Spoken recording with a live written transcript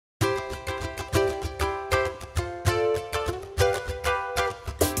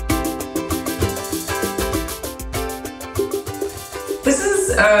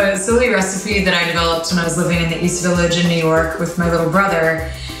a silly recipe that I developed when I was living in the East Village in New York with my little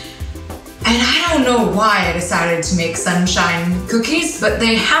brother. And I don't know why I decided to make sunshine cookies, but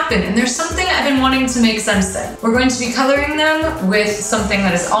they happen, and there's something I've been wanting to make since then. We're going to be coloring them with something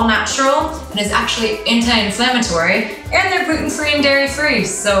that is all natural and is actually anti-inflammatory, and they're gluten-free and dairy-free,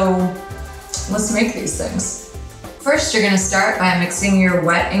 so let's make these things. First, you're gonna start by mixing your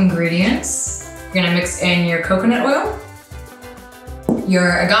wet ingredients. You're gonna mix in your coconut oil,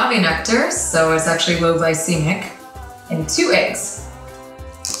 your agave nectar, so it's actually low glycemic, and 2 eggs.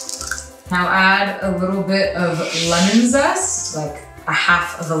 Now add a little bit of lemon zest, like a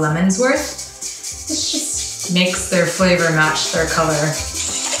half of a lemon's worth. This just makes their flavor match their color.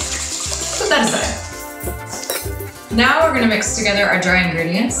 Put that aside. Now we're gonna mix together our dry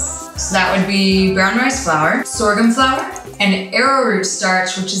ingredients. So that would be brown rice flour, sorghum flour, and arrowroot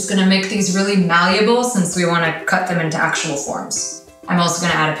starch, which is gonna make these really malleable since we wanna cut them into actual forms. I'm also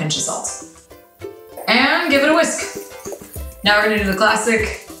gonna add a pinch of salt. And give it a whisk. Now we're gonna do the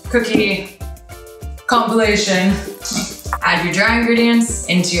classic cookie compilation. Add your dry ingredients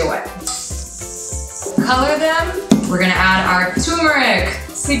into your wet. Color them. We're gonna add our turmeric,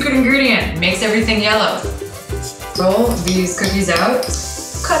 secret ingredient, makes everything yellow. Roll these cookies out,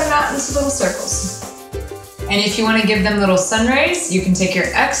 cut them out into little circles. And if you wanna give them little sun rays, you can take your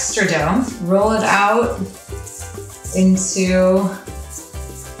extra dough, roll it out into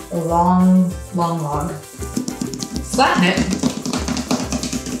a long log. Flatten it,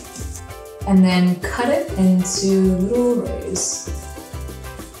 and then cut it into little rays.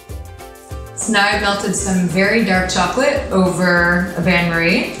 So now I've melted some very dark chocolate over a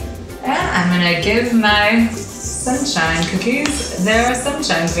bain-marie, and I'm gonna give my sunshine cookies their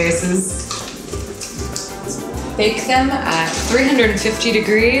sunshine faces. Bake them at 350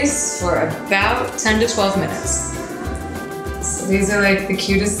 degrees for about 10 to 12 minutes. So these are like the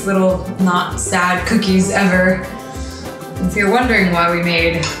cutest little not sad cookies ever. If you're wondering why we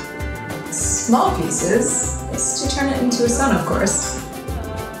made small pieces, it's to turn it into a sun, of course.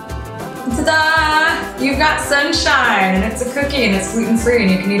 Ta-da! You've got sunshine, and it's a cookie, and it's gluten-free, and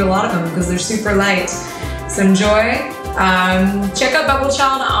you can eat a lot of them because they're super light. So enjoy. Check out Bubble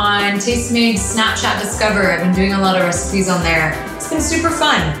Child on Tastemade Snapchat Discover. I've been doing a lot of recipes on there. It's been super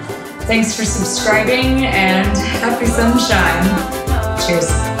fun. Thanks for subscribing, and happy sunshine.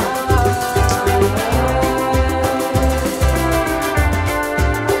 Cheers.